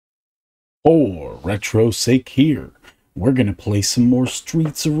For retro's sake here, we're gonna play some more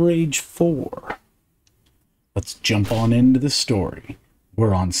Streets of Rage 4. Let's jump on into the story.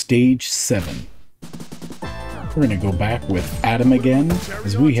 We're on stage 7. We're gonna go back with Adam again,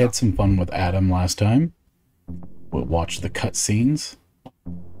 as we had some fun with Adam last time. We'll watch the cutscenes.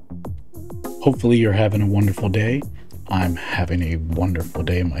 Hopefully you're having a wonderful day. I'm having a wonderful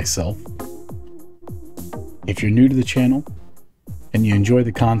day myself. If you're new to the channel and you enjoy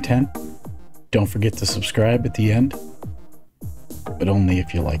the content, don't forget to subscribe at the end, but only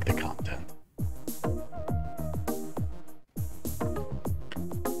if you like the content.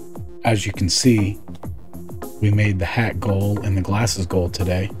 As you can see, we made the hat goal and the glasses goal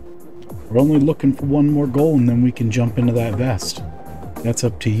today. We're only looking for one more goal and then we can jump into that vest. That's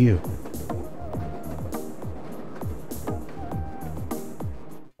up to you.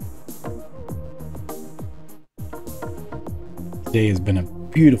 Today has been a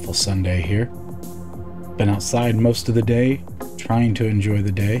beautiful Sunday here. Been outside most of the day, trying to enjoy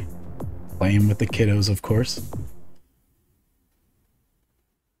the day. Playing with the kiddos, of course.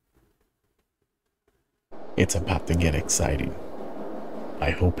 It's about to get exciting.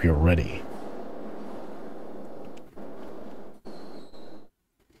 I hope you're ready.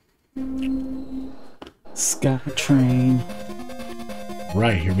 Skytrain.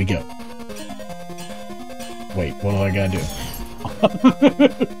 Right, here we go. Wait, what do I gotta do?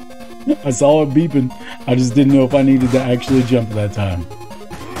 I saw it beeping. I just didn't know if I needed to actually jump that time.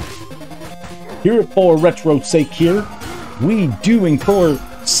 Here at For Retro's Sake here, we do incur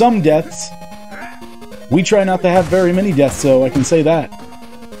some deaths. We try not to have very many deaths, so I can say that.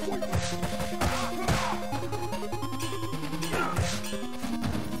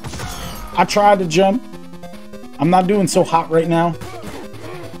 I tried to jump. I'm not doing so hot right now.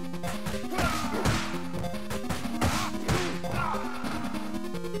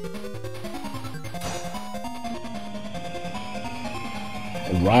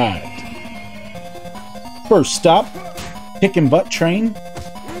 Alright. First stop, Kick and Butt Train.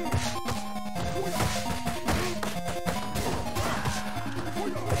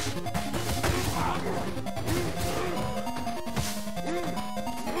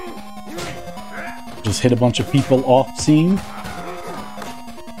 Just hit a bunch of people off scene.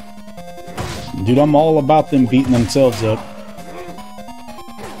 Dude, I'm all about them beating themselves up.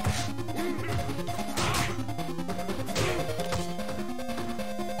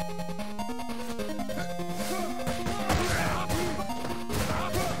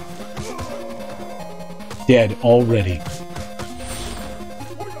 Dead already.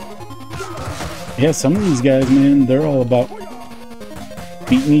 Yeah, some of these guys, man, they're all about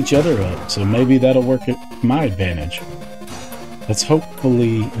beating each other up, so maybe that'll work at my advantage. Let's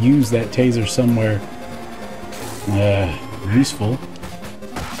hopefully use that taser somewhere useful.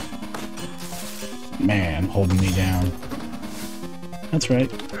 Man, holding me down. That's right.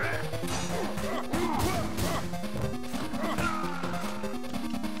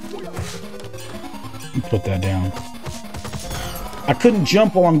 Put that down. I couldn't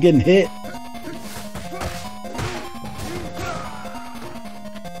jump while I'm getting hit.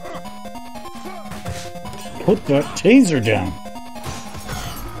 Put that taser down.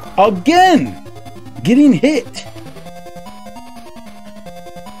 Again! Getting hit.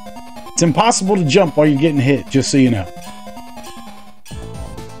 It's impossible to jump while you're getting hit, just so you know.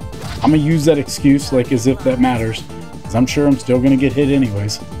 I'm gonna use that excuse like as if that matters, because I'm sure I'm still gonna get hit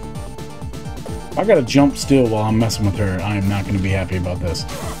anyways. If I gotta jump still while I'm messing with her, I am not gonna be happy about this.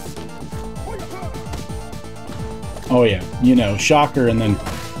 Oh yeah, you know, shocker and then...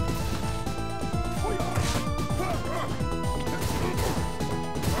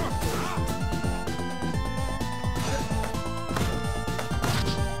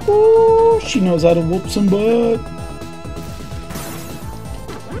 Ooh, she knows how to whoop some butt.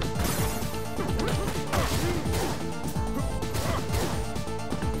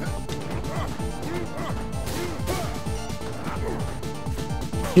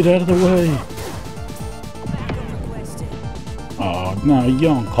 Get out of the way. Oh, no, you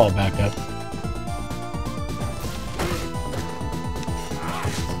don't call back up.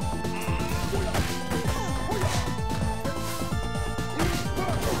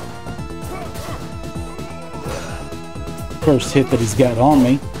 First hit that he's got on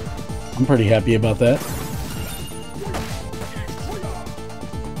me. I'm pretty happy about that.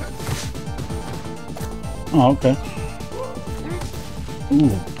 Oh, okay.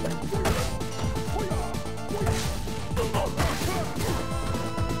 Ooh.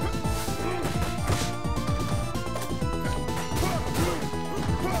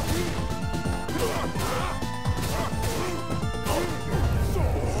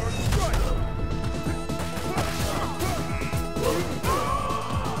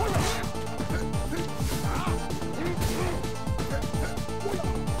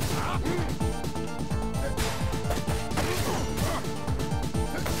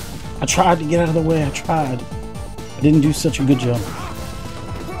 I tried to get out of the way. I tried. I didn't do such a good job.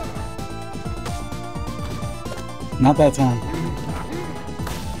 Not that time.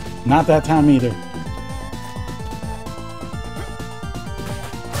 Not that time either.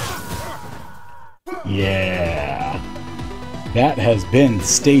 Yeah. That has been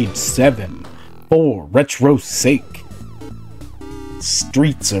stage 7 for Retro's sake.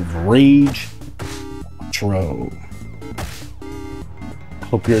 Streets of Rage Quattro.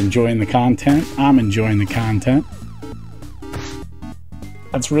 Hope you're enjoying the content. I'm enjoying the content.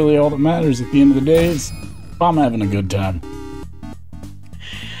 That's really all that matters at the end of the day is if I'm having a good time.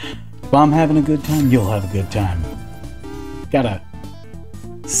 If I'm having a good time, you'll have a good time. Got a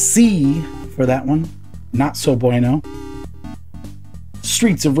C for that one. Not so bueno.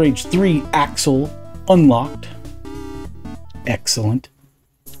 Streets of Rage 3 Axel unlocked. Excellent.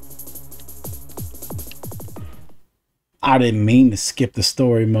 I didn't mean to skip the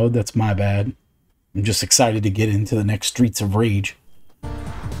story mode. That's my bad. I'm just excited to get into the next Streets of Rage.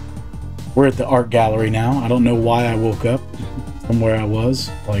 We're at the art gallery now. I don't know why I woke up from where I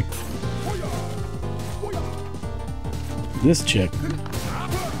was. Like, this chick.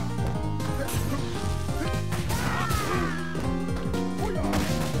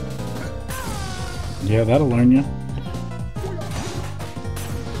 Yeah, that'll learn you.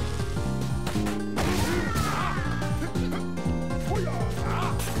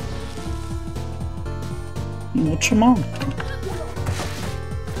 What's your mom?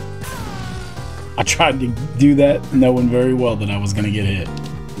 I tried to do that knowing very well that I was going to get hit.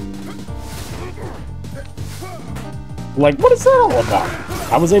 Like, what is that all about?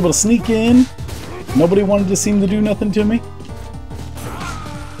 I was able to sneak in. Nobody wanted to seem to do nothing to me.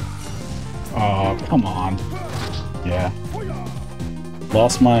 Oh, come on. Yeah.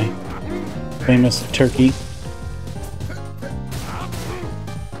 Lost my famous turkey.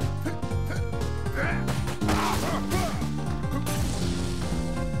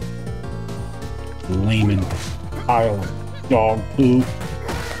 Layman pile of dog poo.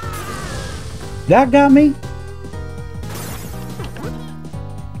 That got me?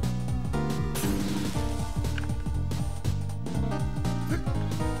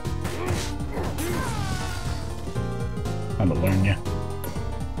 I'm gonna learn you.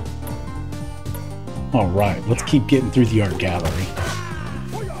 Alright, let's keep getting through the art gallery.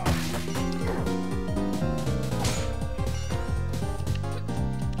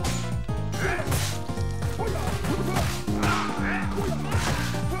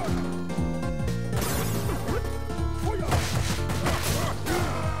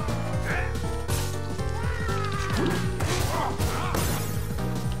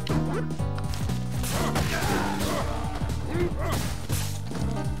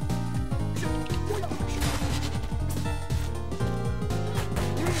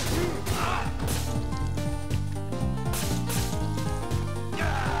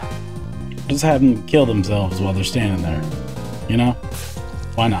 Just have them kill themselves while they're standing there. You know?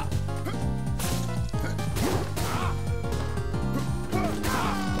 Why not?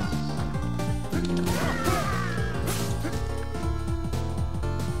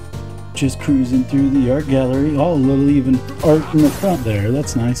 Just cruising through the art gallery. Oh, a little even art in the front there.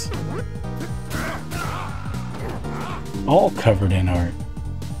 That's nice. All covered in art.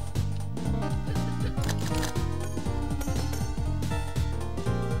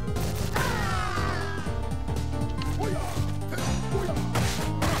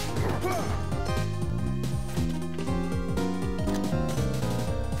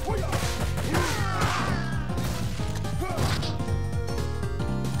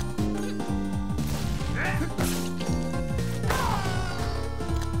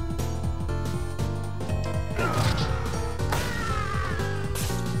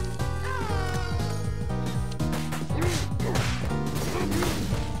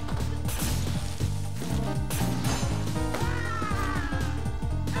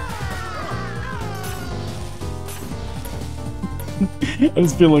 I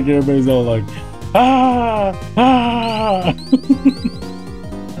just feel like everybody's all like, ah, ah.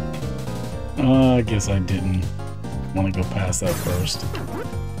 I guess I didn't want to go past that first.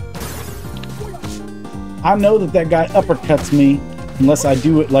 I know that that guy uppercuts me unless I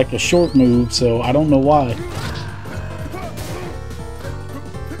do it like a short move, so I don't know why.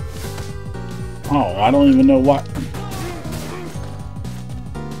 Oh, I don't even know why.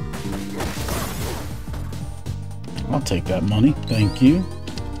 I'll take that money, thank you.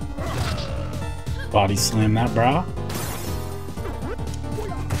 Body slam that bra.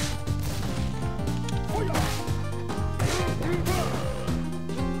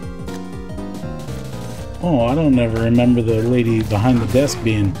 Oh, I don't ever remember the lady behind the desk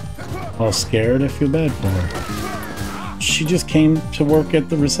being All scared, I feel bad for her. She just came to work at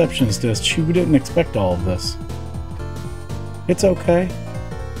the receptionist desk. She didn't expect all of this. It's okay.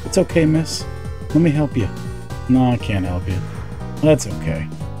 It's okay, miss. Let me help you. No, I can't help you. That's okay.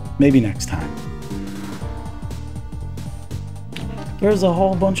 Maybe next time. There's a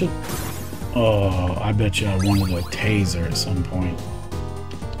whole bunch of... Oh, I bet you I wanted a taser at some point.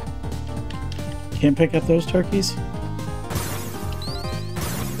 Can't pick up those turkeys?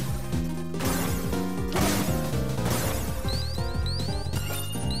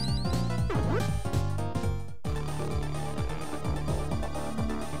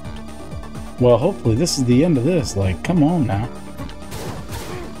 Well, hopefully this is the end of this. Like, come on now.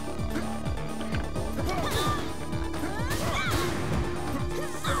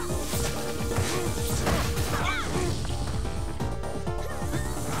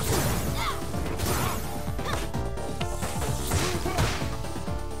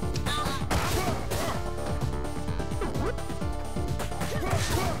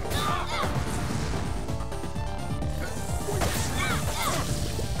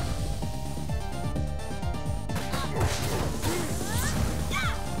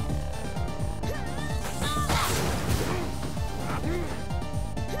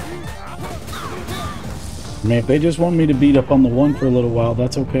 I mean, if they just want me to beat up on the one for a little while,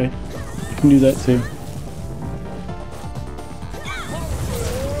 that's okay. I can do that too.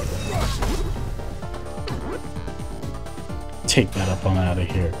 Take that up on out of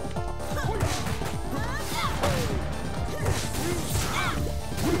here.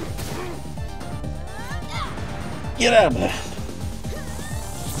 Get out of there.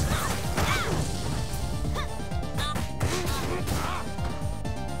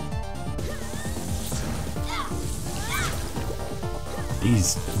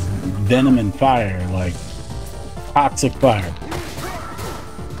 These venom and fire, like toxic fire.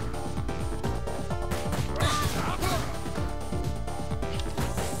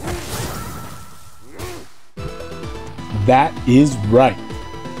 That is right.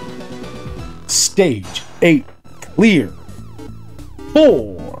 Stage 8 clear.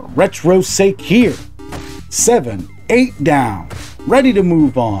 4 retro sake here. 7, 8 down. Ready to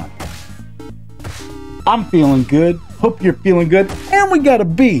move on. I'm feeling good. Hope you're feeling good. And we got a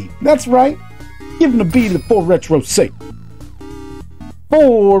B. That's right. Giving a B to 4 retro sake.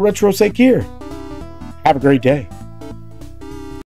 4 retro sake here. Have a great day.